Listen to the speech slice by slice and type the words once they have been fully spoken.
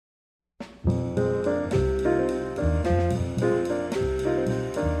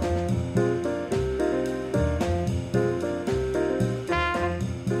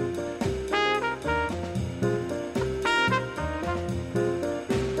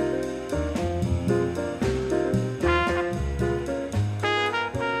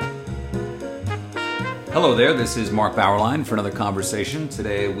Hello there, this is Mark Bauerlein for another conversation.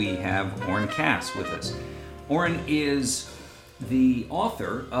 Today we have Oren Cass with us. Oren is the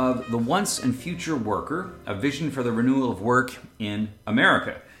author of The Once and Future Worker, A Vision for the Renewal of Work in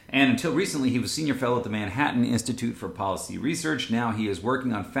America. And until recently, he was senior fellow at the Manhattan Institute for Policy Research. Now he is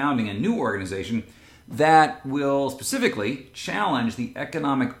working on founding a new organization that will specifically challenge the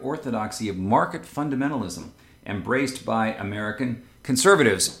economic orthodoxy of market fundamentalism embraced by American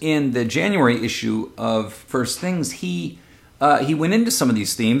conservatives. In the January issue of First Things, he went into some of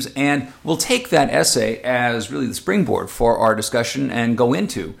these themes, and we'll take that essay as really the springboard for our discussion and go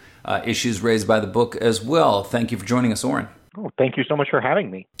into issues raised by the book as well. Thank you for joining us, Oren. Oh, thank you so much for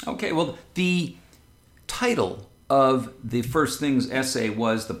having me. Okay, well, the title of the First Things essay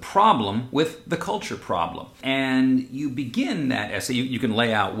was The Problem with the Culture Problem. And you begin that essay, you can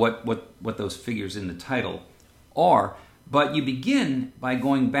lay out what those figures in the title are, but you begin by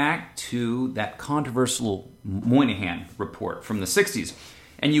going back to that controversial Moynihan report from the 60s.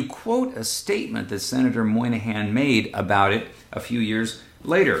 And you quote a statement that Senator Moynihan made about it a few years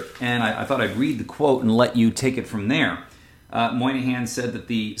later. And I thought I'd read the quote and let you take it from there. Moynihan said that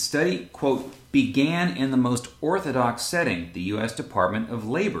the study, quote, began in the most orthodox setting, the U.S. Department of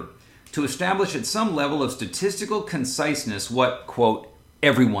Labor, to establish at some level of statistical conciseness what, quote,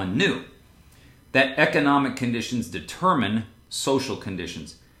 everyone knew, that economic conditions determine social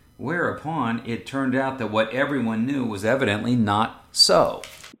conditions, whereupon it turned out that what everyone knew was evidently not so.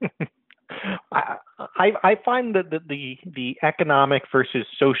 I find that the economic versus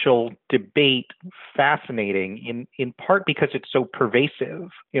social debate fascinating in part because it's so pervasive.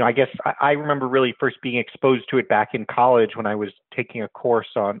 I guess I remember really first being exposed to it back in college when I was taking a course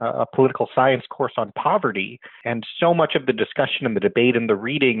on a political science course on poverty. And so much of the discussion and the debate and the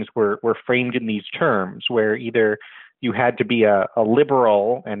readings were framed in these terms where either you had to be a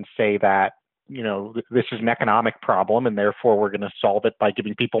liberal and say that, this is an economic problem and therefore we're going to solve it by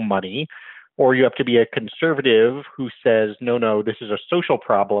giving people money. Or you have to be a conservative who says, no, this is a social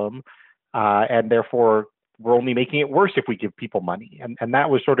problem, and therefore we're only making it worse if we give people money. And that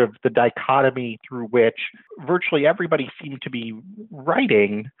was sort of the dichotomy through which virtually everybody seemed to be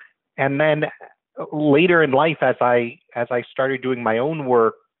writing. And then later in life, as I started doing my own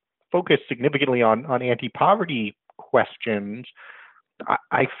work, focused significantly on anti-poverty questions,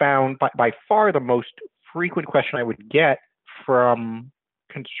 I found by far the most frequent question I would get from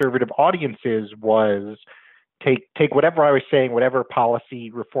conservative audiences was take whatever I was saying, whatever policy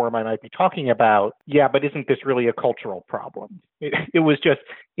reform I might be talking about. Yeah, but isn't this really a cultural problem? It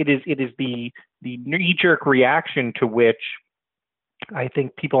is the knee-jerk reaction to which I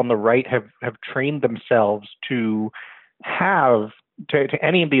think people on the right have trained themselves to have to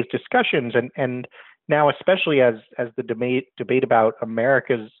any of these discussions, and now especially as the debate about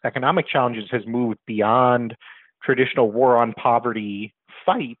America's economic challenges has moved beyond traditional war on poverty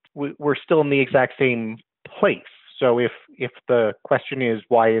fight, we're still in the exact same place. So if the question is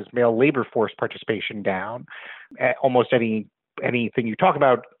why is male labor force participation down, almost anything you talk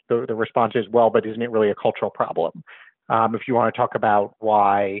about, the response is, well, but isn't it really a cultural problem? If you want to talk about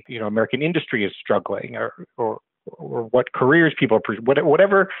why American industry is struggling, or what careers people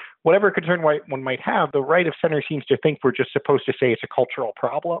are, whatever concern one might have, the right of center seems to think we're just supposed to say it's a cultural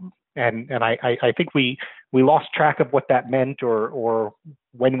problem. And I think we lost track of what that meant or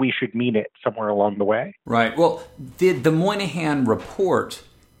when we should mean it somewhere along the way. Right. Well, did the Moynihan report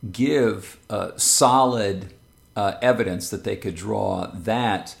give solid evidence that they could draw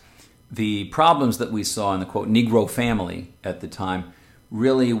that the problems that we saw in the, quote, Negro family at the time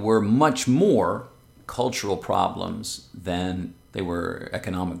really were much more cultural problems than they were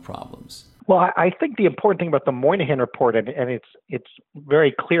economic problems? Well, I think the important thing about the Moynihan report, and it's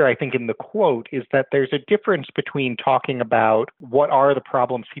very clear, I think, in the quote, is that there's a difference between talking about what are the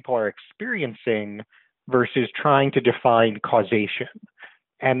problems people are experiencing versus trying to define causation.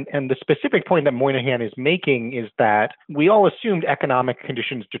 And the specific point that Moynihan is making is that we all assumed economic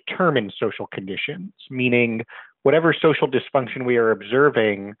conditions determine social conditions, meaning whatever social dysfunction we are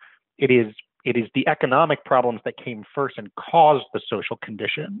observing, it is the economic problems that came first and caused the social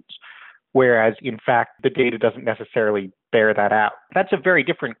conditions. Whereas, in fact, the data doesn't necessarily bear that out. That's a very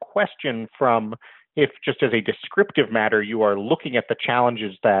different question from if, just as a descriptive matter, you are looking at the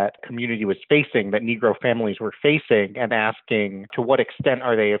challenges that community was facing, that Negro families were facing, and asking to what extent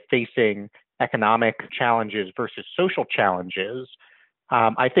are they facing economic challenges versus social challenges.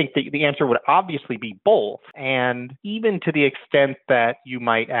 I think the answer would obviously be both. And even to the extent that you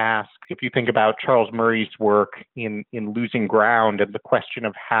might ask, if you think about Charles Murray's work in Losing Ground and the question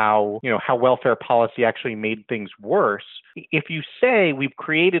of how welfare policy actually made things worse, if you say we've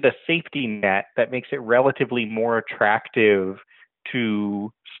created a safety net that makes it relatively more attractive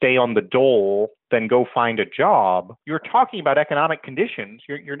to stay on the dole than go find a job, you're talking about economic conditions.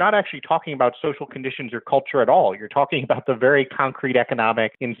 You're not actually talking about social conditions or culture at all. You're talking about the very concrete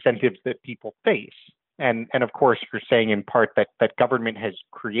economic incentives that people face. And of course, you're saying in part that government has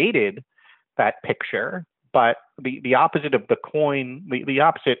created that picture. But the opposite of the coin, the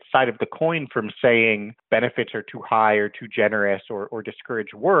opposite side of the coin from saying benefits are too high or too generous or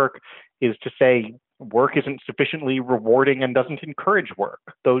discourage work is to say work isn't sufficiently rewarding and doesn't encourage work.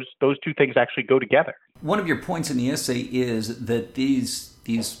 Those two things actually go together. One of your points in the essay is that these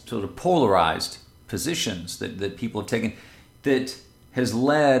sort of polarized positions that people have taken, that has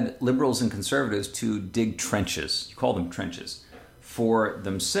led liberals and conservatives to dig trenches, you call them trenches, for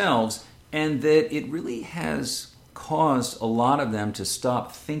themselves, and that it really has caused a lot of them to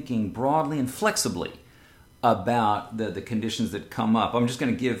stop thinking broadly and flexibly about the conditions that come up. I'm just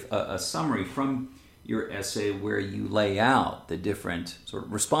going to give a summary from your essay where you lay out the different sort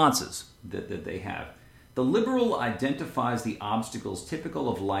of responses that they have. The liberal identifies the obstacles typical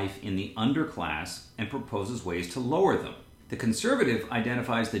of life in the underclass and proposes ways to lower them. The conservative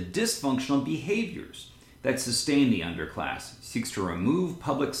identifies the dysfunctional behaviors that sustain the underclass, seeks to remove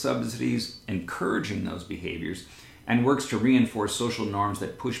public subsidies encouraging those behaviors, and works to reinforce social norms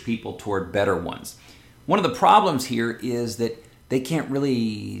that push people toward better ones. One of the problems here is that they can't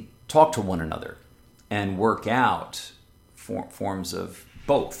really talk to one another and work out forms of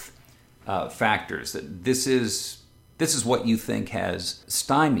both factors. That this is what you think has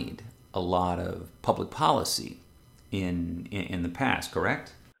stymied a lot of public policy in the past,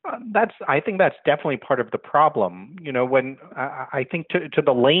 correct? I think that's definitely part of the problem. When I think to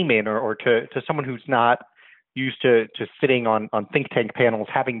the layman or to someone who's not used to sitting on think tank panels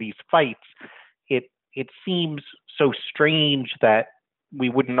having these fights, it seems so strange that we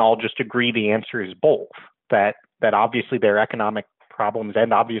wouldn't all just agree the answer is both, that obviously there are economic problems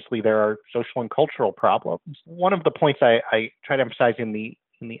and obviously there are social and cultural problems. One of the points I try to emphasize in the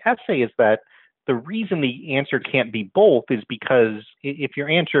essay is that the reason the answer can't be both is because if your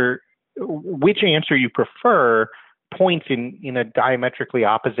answer, which answer you prefer, points in a diametrically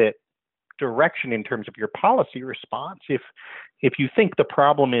opposite direction in terms of your policy response. If you think the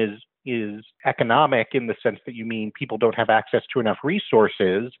problem is economic in the sense that you mean people don't have access to enough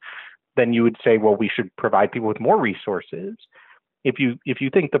resources, then you would say, well, we should provide people with more resources. If you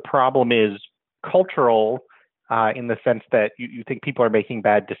think the problem is cultural in the sense that you think people are making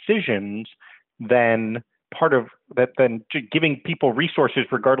bad decisions, then part of that, then giving people resources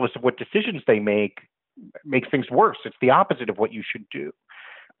regardless of what decisions they make makes things worse. It's the opposite of what you should do.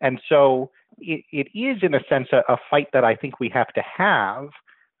 And so it is, in a sense, a fight that I think we have to have.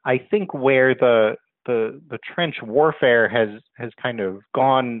 I think where the trench warfare has kind of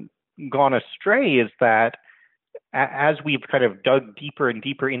gone astray is that as we've kind of dug deeper and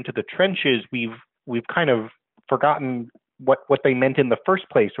deeper into the trenches, we've kind of forgotten what they meant in the first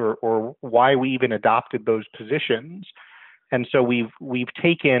place or why we even adopted those positions. And so we've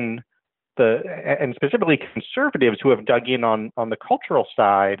taken and specifically conservatives who have dug in on the cultural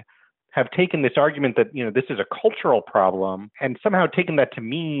side have taken this argument that, this is a cultural problem and somehow taken that to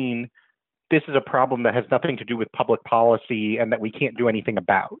mean this is a problem that has nothing to do with public policy and that we can't do anything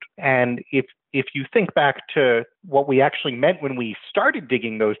about. And if you think back to what we actually meant when we started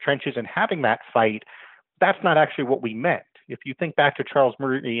digging those trenches and having that fight, that's not actually what we meant. If you think back to Charles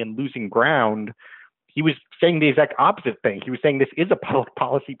Murray and Losing Ground, he was saying the exact opposite thing. He was saying this is a public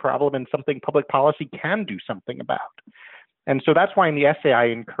policy problem and something public policy can do something about. And so that's why in the essay I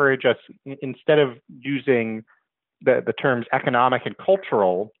encourage us, instead of using the terms economic and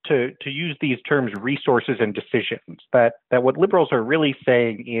cultural, to use these terms resources and decisions. That what liberals are really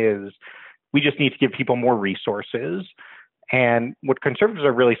saying is we just need to give people more resources. And what conservatives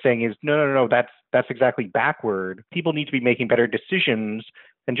are really saying is no, that's exactly backward. People need to be making better decisions,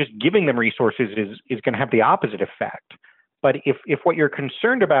 and just giving them resources is going to have the opposite effect. But if what you're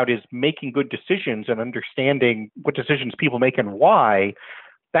concerned about is making good decisions and understanding what decisions people make and why,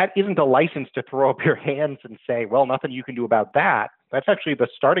 that isn't a license to throw up your hands and say, well, nothing you can do about that. That's actually the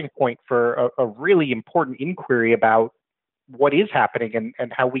starting point for a really important inquiry about what is happening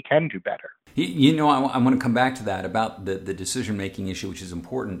and how we can do better. I want to come back to that about the decision-making issue, which is an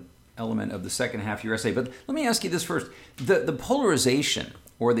important element of the second half of your essay. But let me ask you this first. The polarization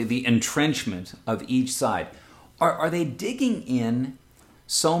or the entrenchment of each side, are they digging in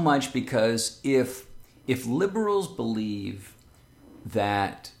so much because if liberals believe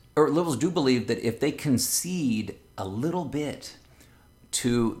that, or liberals do believe that if they concede a little bit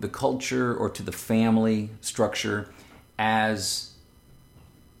to the culture or to the family structure as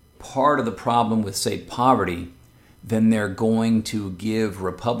part of the problem with, say, poverty, then they're going to give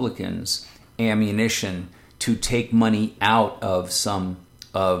Republicans ammunition to take money out of some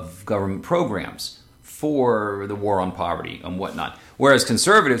of government programs for the war on poverty and whatnot. Whereas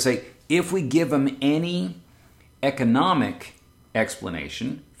conservatives say, if we give them any economic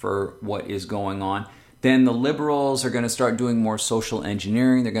explanation for what is going on, then the liberals are going to start doing more social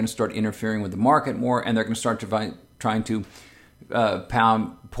engineering. They're going to start interfering with the market more, and they're going to start trying to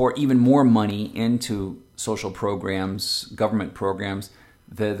pour even more money into social programs, government programs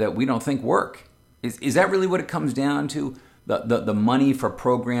that we don't think work. Is that really what it comes down to? The money for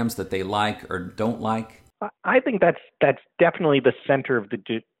programs that they like or don't like? I think that's definitely the center of the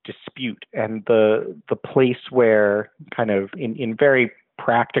dispute, and the place where kind of in very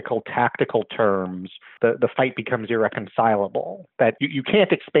practical, tactical terms, the fight becomes irreconcilable. That you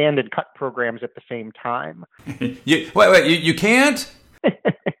can't expand and cut programs at the same time. You can't?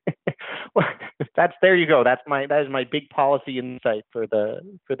 Well, there you go. That is my big policy insight for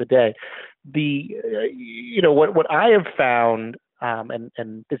the day. What I have found,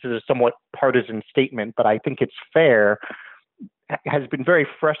 and this is a somewhat partisan statement, but I think it's fair, has been very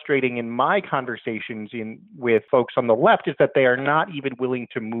frustrating in my conversations with folks on the left, is that they are not even willing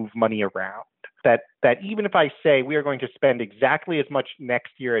to move money around. That even if I say we are going to spend exactly as much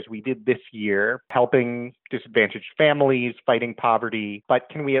next year as we did this year, helping disadvantaged families, fighting poverty, but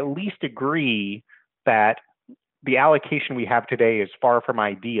can we at least agree that the allocation we have today is far from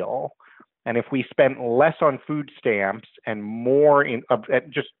ideal? And if we spent less on food stamps and more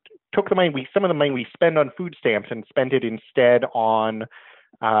just took some of the money we spend on food stamps and spent it instead on,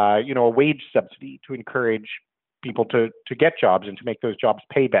 a wage subsidy to encourage people to get jobs and to make those jobs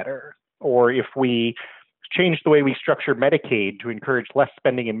pay better. Or if we change the way we structure Medicaid to encourage less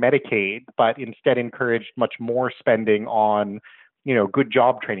spending in Medicaid, but instead encourage much more spending on, good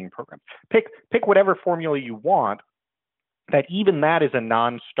job training programs. Pick whatever formula you want. That even that is a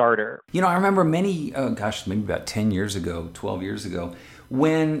non-starter. I remember maybe about 10 years ago, 12 years ago,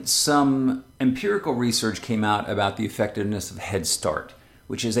 when some empirical research came out about the effectiveness of Head Start,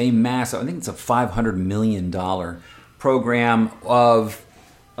 which is a massive, I think it's a $500 million program of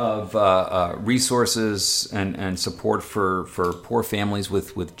resources and support for poor families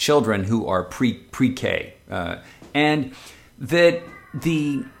with children who are pre-K. And that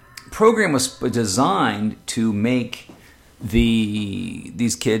the program was designed to make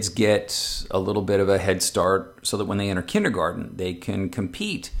these kids get a little bit of a head start so that when they enter kindergarten, they can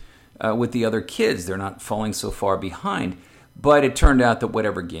compete with the other kids. They're not falling so far behind. But it turned out that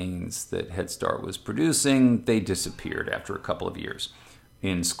whatever gains that Head Start was producing, they disappeared after a couple of years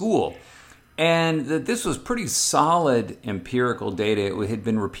in school. And that this was pretty solid empirical data. It had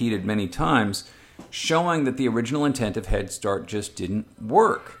been repeated many times, showing that the original intent of Head Start just didn't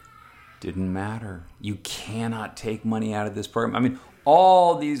work. Didn't matter. You cannot take money out of this program. I mean,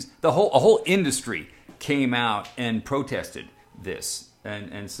 a whole industry came out and protested this,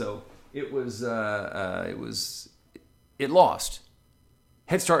 and so it lost.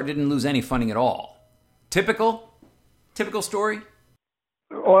 Head Start didn't lose any funding at all. Typical story.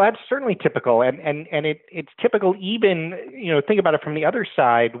 Well, that's certainly typical, and it's typical even, think about it from the other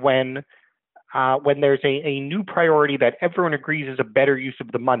side when there's a new priority that everyone agrees is a better use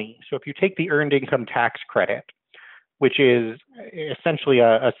of the money. So if you take the Earned Income Tax Credit, which is essentially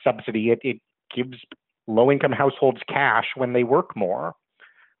a subsidy, it gives low-income households cash when they work more.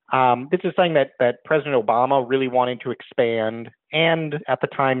 This is something that President Obama really wanted to expand, and at the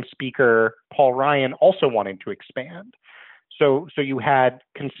time, Speaker Paul Ryan also wanted to expand. So you had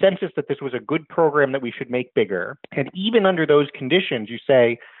consensus that this was a good program that we should make bigger. And even under those conditions, you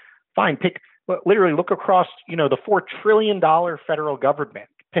say, fine, literally look across, the $4 trillion federal government.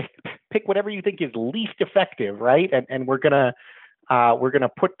 Pick whatever you think is least effective, right? And we're gonna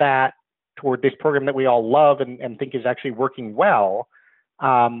put that toward this program that we all love and think is actually working well.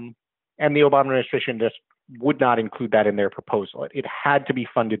 And the Obama administration just would not include that in their proposal. It had to be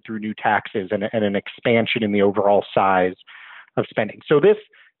funded through new taxes and an expansion in the overall size of spending. So this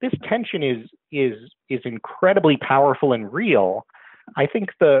tension is incredibly powerful and real. I think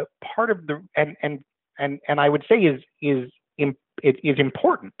the part of the and I would say is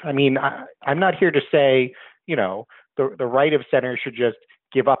important. I mean, I'm not here to say the right of center should just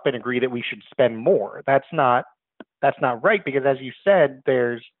give up and agree that we should spend more. That's not right, because as you said,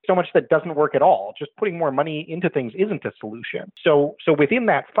 there's so much that doesn't work at all. Just putting more money into things isn't a solution. So within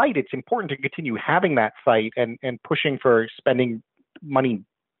that fight, it's important to continue having that fight and pushing for spending money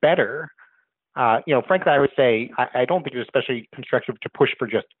better. Frankly, I would say I don't think it's especially constructive to push for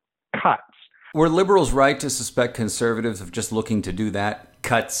just cuts. Were liberals right to suspect conservatives of just looking to do that?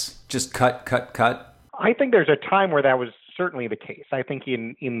 Cuts, just cut. I think there's a time where that was certainly the case. I think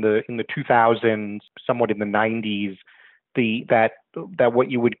in the 2000s, somewhat in the 90s, that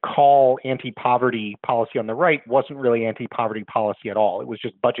what you would call anti-poverty policy on the right wasn't really anti-poverty policy at all. It was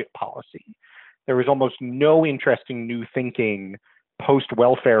just budget policy. There was almost no interesting new thinking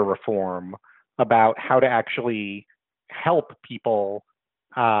post-welfare reform about how to actually help people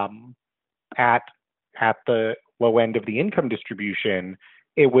at the low end of the income distribution.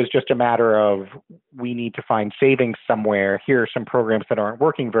 It was just a matter of, we need to find savings somewhere. Here are some programs that aren't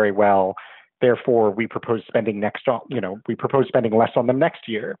working very well. Therefore, we propose spending less on them next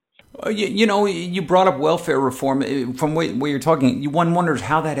year. You brought up welfare reform. From where you're talking, one wonders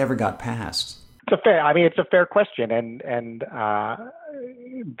how that ever got passed. It's a fair question, and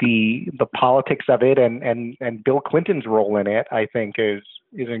the politics of it and Bill Clinton's role in it, I think, is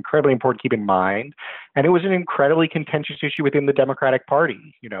incredibly important to keep in mind. And it was an incredibly contentious issue within the Democratic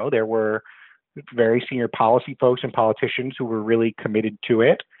Party. There were very senior policy folks and politicians who were really committed to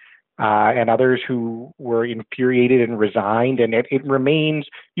it, and others who were infuriated and resigned. And it remains,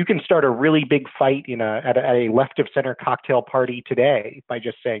 you can start a really big fight at a left of center cocktail party today by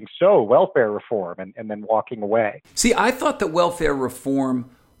just saying, so welfare reform, and then walking away. See, I thought that welfare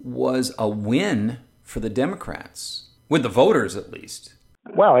reform was a win for the Democrats, with the voters at least.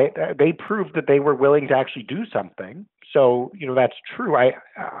 Well, they proved that they were willing to actually do something. So, that's true.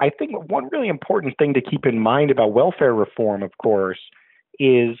 I think one really important thing to keep in mind about welfare reform, of course,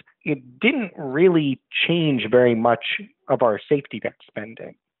 is it didn't really change very much of our safety net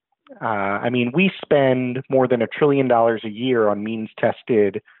spending. We spend more than $1 trillion a year on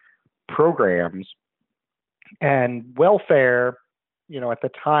means-tested programs, and welfare, at the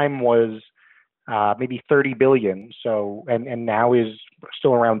time was maybe 30 billion. So, and now is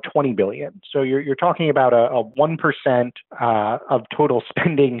still around 20 billion. So you're talking about a 1% of total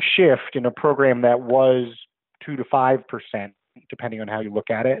spending shift in a program that was 2 to 5%. Depending on how you look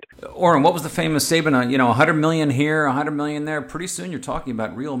at it. Oren, what was the famous statement on, 100 million here, 100 million there? Pretty soon you're talking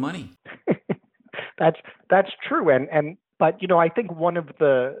about real money. That's true. But I think one of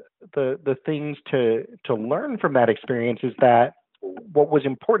the things to learn from that experience is that what was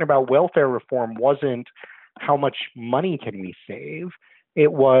important about welfare reform wasn't how much money can we save.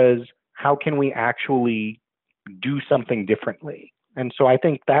 It was how can we actually do something differently. And so I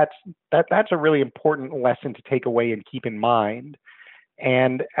think that's a really important lesson to take away and keep in mind.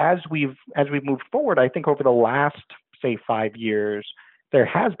 And as we've moved forward, I think over the last, say, 5 years, there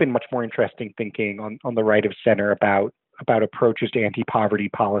has been much more interesting thinking on the right of center about approaches to anti-poverty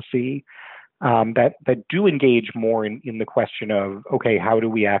policy that do engage more in the question of, okay, how do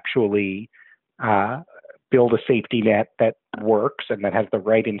we actually build a safety net that works and that has the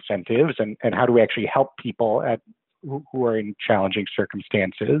right incentives, and how do we actually help people who are in challenging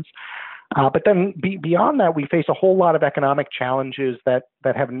circumstances. But then beyond that, we face a whole lot of economic challenges that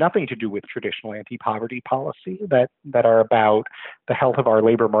have nothing to do with traditional anti-poverty policy, that are about the health of our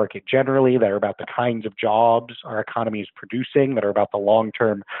labor market generally, that are about the kinds of jobs our economy is producing, that are about the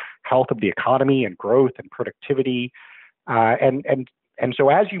long-term health of the economy and growth and productivity. And so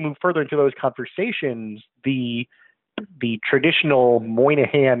as you move further into those conversations, the traditional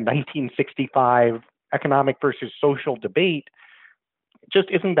Moynihan 1965 economic versus social debate just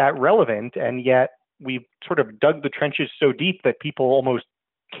isn't that relevant. And yet we've sort of dug the trenches so deep that people almost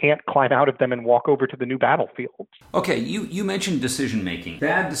can't climb out of them and walk over to the new battlefield. Okay, you mentioned decision-making.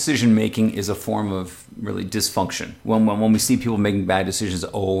 Bad decision-making is a form of really dysfunction. When we see people making bad decisions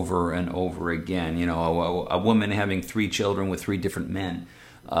over and over again, a woman having 3 children with 3 different men,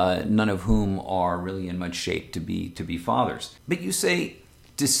 none of whom are really in much shape to be fathers. But you say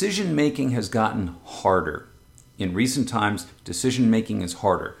decision-making has gotten harder. In recent times, decision-making is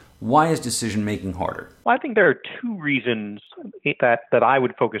harder. Why is decision-making harder? Well, I think there are 2 reasons that I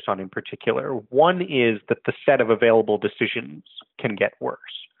would focus on in particular. One is that the set of available decisions can get worse,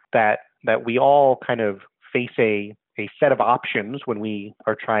 that we all kind of face a set of options when we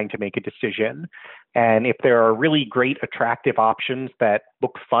are trying to make a decision. And if there are really great, attractive options that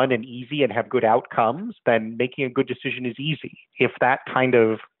look fun and easy and have good outcomes, then making a good decision is easy. If that kind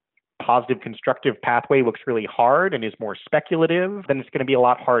of positive, constructive pathway looks really hard and is more speculative, then it's going to be a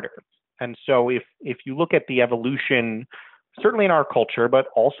lot harder. And so if you look at the evolution certainly in our culture, but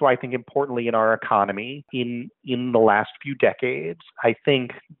also I think importantly in our economy in the last few decades. I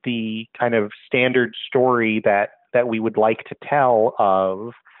think the kind of standard story that we would like to tell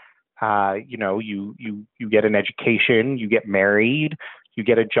of, you get an education, you get married, you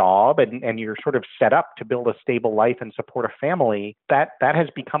get a job, and you're sort of set up to build a stable life and support a family, that has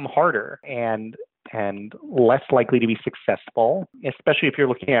become harder and less likely to be successful, especially if you're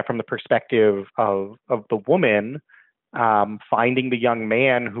looking at it from the perspective of the woman finding the young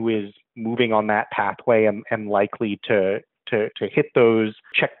man who is moving on that pathway and likely to hit those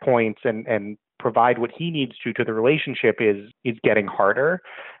checkpoints and provide what he needs to the relationship is getting harder.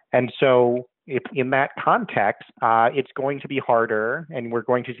 And so if in that context, it's going to be harder and we're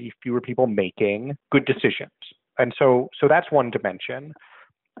going to see fewer people making good decisions. And so that's one dimension.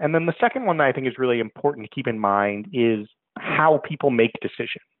 And then the second one that I think is really important to keep in mind is how people make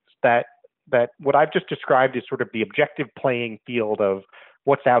decisions. That what I've just described is sort of the objective playing field of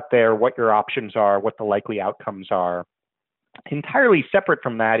what's out there, what your options are, what the likely outcomes are. Entirely separate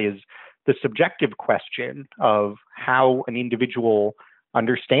from that is the subjective question of how an individual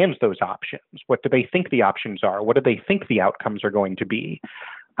understands those options. What do they think the options are? What do they think the outcomes are going to be?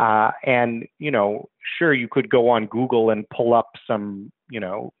 And, sure, you could go on Google and pull up some,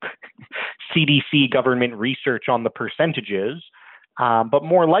 CDC government research on the percentages. But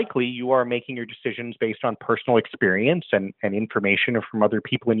more likely, you are making your decisions based on personal experience and information from other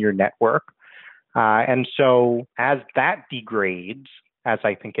people in your network. And so as that degrades, as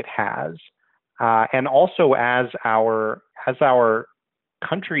I think it has, and also as our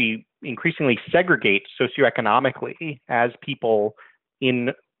country increasingly segregates socioeconomically, as people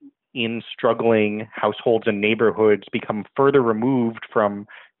in struggling households and neighborhoods become further removed from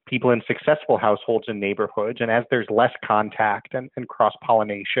people in successful households and neighborhoods, and as there's less contact and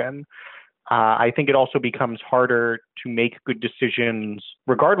cross-pollination, I think it also becomes harder to make good decisions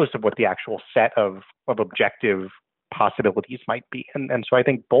regardless of what the actual set of objective possibilities might be. And so I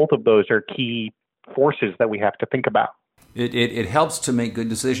think both of those are key forces that we have to think about. It helps to make good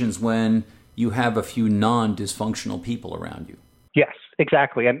decisions when you have a few non-dysfunctional people around you. Yes,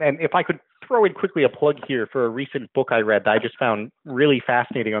 exactly. And if I could throw in quickly a plug here for a recent book I read that I just found really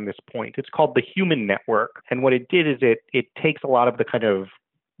fascinating on this point. It's called The Human Network. And what it did is it takes a lot of the kind of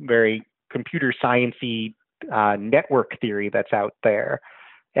very computer science-y network theory that's out there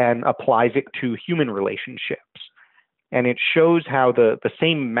and applies it to human relationships. And it shows how the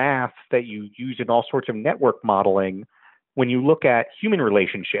same math that you use in all sorts of network modeling, when you look at human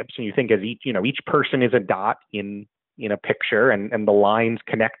relationships and you think as each person is a dot in a picture and the lines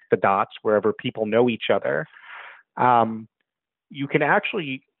connect the dots wherever people know each other, you can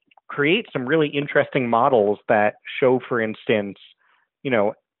actually create some really interesting models that show, for instance,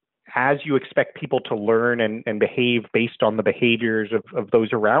 as you expect people to learn and behave based on the behaviors of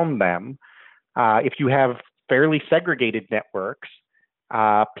those around them, if you have fairly segregated networks,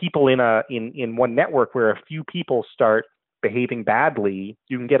 people in one network where a few people start behaving badly,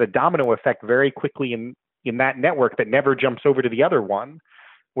 you can get a domino effect very quickly in that network that never jumps over to the other one.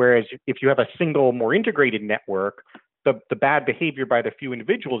 Whereas if you have a single, more integrated network, the bad behavior by the few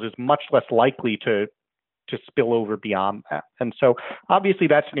individuals is much less likely to spill over beyond that. And so obviously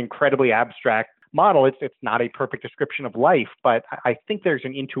that's an incredibly abstract model. It's not a perfect description of life, but I think there's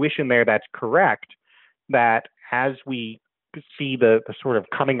an intuition there that's correct, that as we see the sort of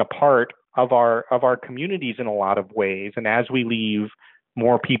coming apart of our communities in a lot of ways, and as we leave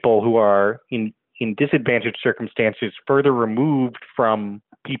more people who are in disadvantaged circumstances further removed from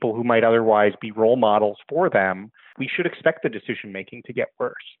people who might otherwise be role models for them, we should expect the decision-making to get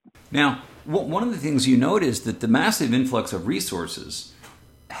worse. Now, one of the things you note is that the massive influx of resources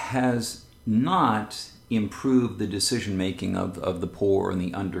has not improved the decision-making of the poor and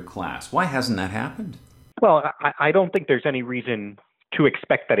the underclass. Why hasn't that happened? Well, I don't think there's any reason to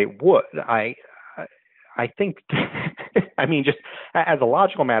expect that it would. I think, I mean, just as a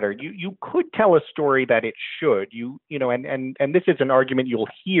logical matter, you could tell a story that it should. And this is an argument you'll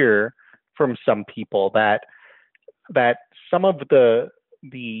hear from some people that some of the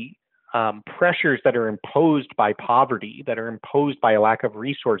pressures that are imposed by poverty, that are imposed by a lack of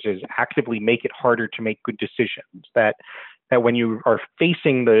resources, actively make it harder to make good decisions. That when you are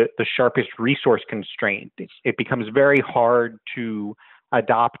facing the sharpest resource constraint, it becomes very hard to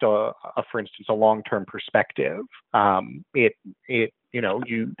adopt for instance, a long-term perspective. You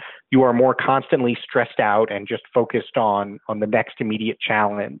are more constantly stressed out and just focused on the next immediate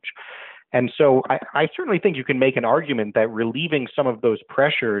challenge. And so I certainly think you can make an argument that relieving some of those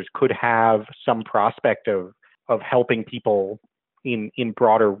pressures could have some prospect of helping people in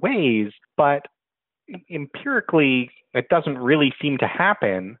broader ways. But empirically, it doesn't really seem to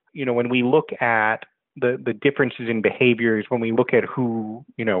happen. When we look at the differences in behaviors, when we look at who,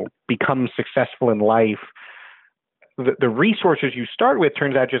 becomes successful in life, the resources you start with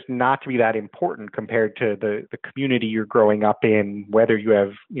turns out just not to be that important compared to the community you're growing up in, whether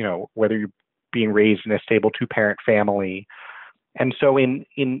you're being raised in a stable 2-parent family. And so in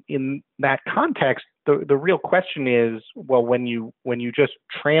that context, the real question is, well, when you just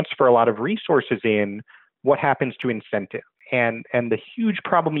transfer a lot of resources in, what happens to incentive? And the huge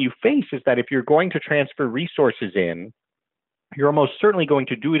problem you face is that if you're going to transfer resources in, you're almost certainly going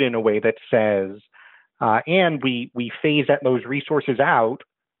to do it in a way that says, and we phase those resources out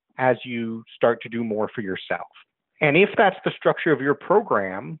as you start to do more for yourself. And if that's the structure of your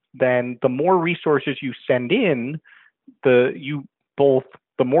program, then the more resources you send in, the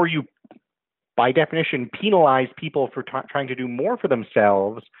more you, by definition, penalize people for trying to do more for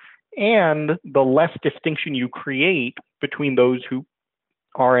themselves, and the less distinction you create between those who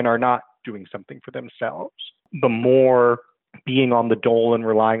are and are not doing something for themselves. The more being on the dole and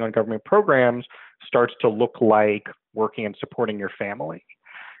relying on government programs starts to look like working and supporting your family.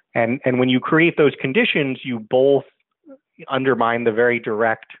 And when you create those conditions, you both undermine the very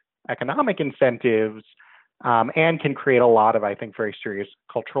direct economic incentives and can create a lot of, I think, very serious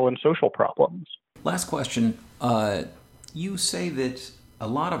cultural and social problems. Last question. You say that a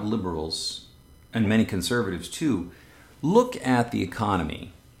lot of liberals, and many conservatives too, look at the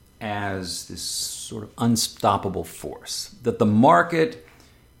economy as this sort of unstoppable force, that the market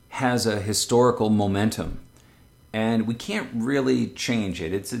has a historical momentum, and we can't really change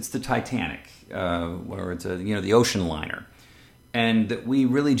it. It's the Titanic, or it's the ocean liner, and that we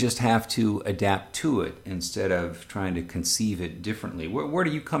really just have to adapt to it instead of trying to conceive it differently. Where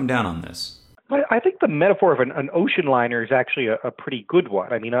do you come down on this? I think the metaphor of an ocean liner is actually a pretty good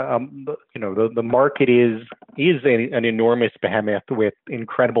one. I mean, the market is an enormous behemoth with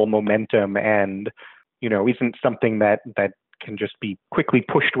incredible momentum, and isn't something that can just be quickly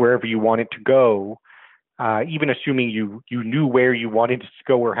pushed wherever you want it to go, even assuming you knew where you wanted it to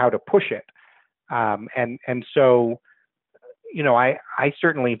go or how to push it. And so, I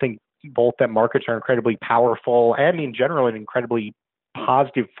certainly think both that markets are incredibly powerful and in general an incredibly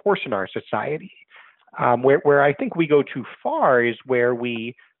positive force in our society. Where I think we go too far is where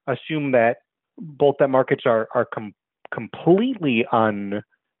we assume that both that markets are completely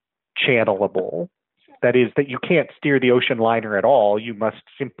unchannelable. That is, that you can't steer the ocean liner at all. You must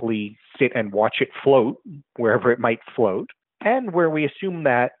simply sit and watch it float wherever it might float. And where we assume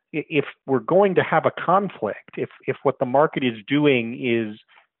that if we're going to have a conflict, if what the market is doing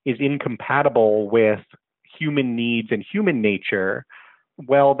is incompatible with human needs and human nature,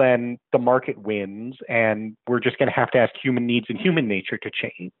 well, then the market wins, and we're just going to have to ask human needs and human nature to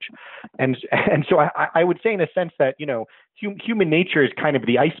change. And so I would say, in a sense, that human nature is kind of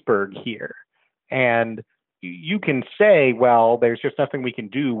the iceberg here, and you can say, well, there's just nothing we can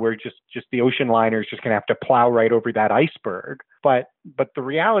do. We're just the ocean liner is just going to have to plow right over that iceberg. But the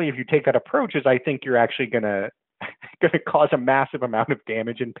reality, if you take that approach, is I think you're actually going to cause a massive amount of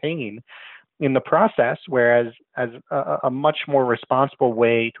damage and pain in the process, whereas as a much more responsible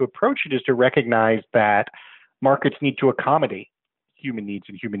way to approach it is to recognize that markets need to accommodate human needs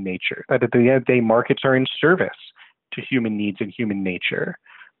and human nature. That at the end of the day, markets are in service to human needs and human nature.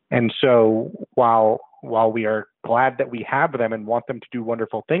 And so while we are glad that we have them and want them to do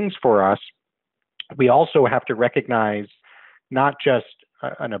wonderful things for us, we also have to recognize not just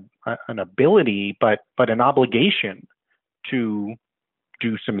an ability, but an obligation to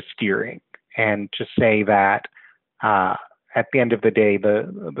do some steering, and to say that at the end of the day,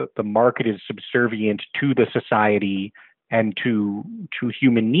 the market is subservient to the society and to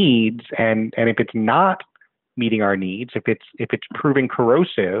human needs, and if it's not meeting our needs, if it's proving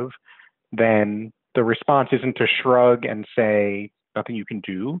corrosive, then the response isn't to shrug and say nothing you can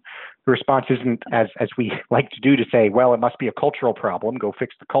do. The response isn't, as we like to do, to say, well, it must be a cultural problem, go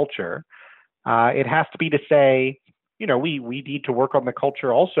fix the culture. It has to be to say, we need to work on the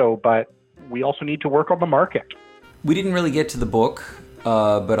culture also, but we also need to work on the market. We didn't really get to the book,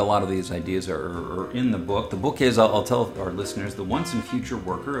 but a lot of these ideas are in the book. The book is, I'll tell our listeners, The Once and Future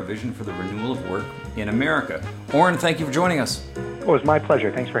Worker, A Vision for the Renewal of Work in America. Oren, thank you for joining us. It was my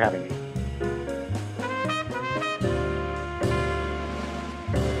pleasure. Thanks for having me.